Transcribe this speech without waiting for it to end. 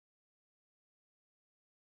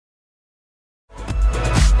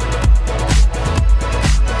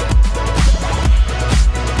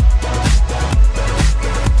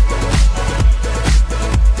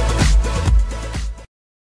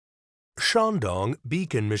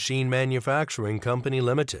Zheng-Beacon Machine Manufacturing Company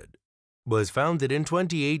Limited was founded in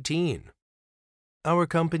 2018. Our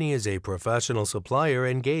company is a professional supplier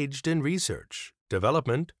engaged in research,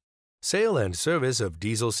 development, sale and service of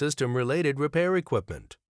diesel system-related repair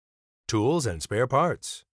equipment, tools and spare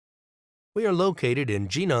parts. We are located in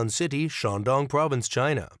Jinan City, Shandong Province,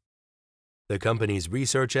 China. The company's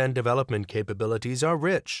research and development capabilities are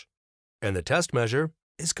rich, and the test measure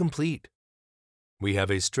is complete. We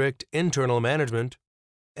have a strict internal management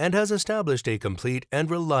and has established a complete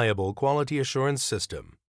and reliable quality assurance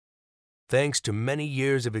system. Thanks to many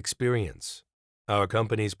years of experience, our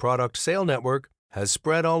company's product sale network has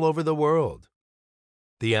spread all over the world.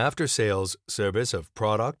 The after-sales service of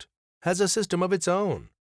product has a system of its own,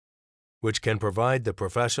 which can provide the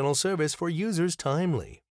professional service for users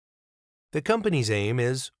timely. The company's aim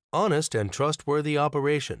is honest and trustworthy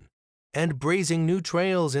operation and blazing new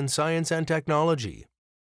trails in science and technology.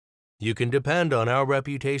 You can depend on our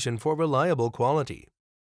reputation for reliable quality,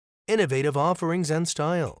 innovative offerings and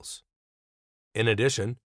styles. In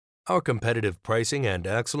addition, our competitive pricing and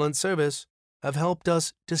excellent service have helped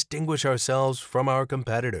us distinguish ourselves from our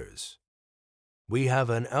competitors. We have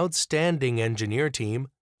an outstanding engineer team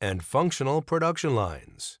and functional production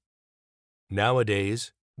lines.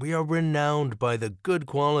 Nowadays, we are renowned by the good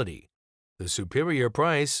quality, the superior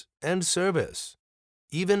price and service,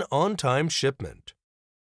 even on-time shipment.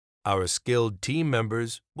 Our skilled team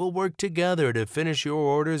members will work together to finish your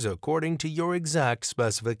orders according to your exact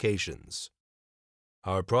specifications.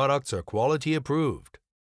 Our products are quality approved.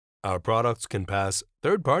 Our products can pass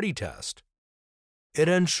third-party test. It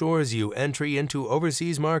ensures you entry into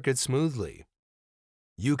overseas markets smoothly.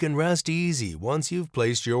 You can rest easy once you've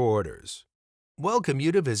placed your orders. Welcome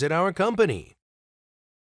you to visit our company.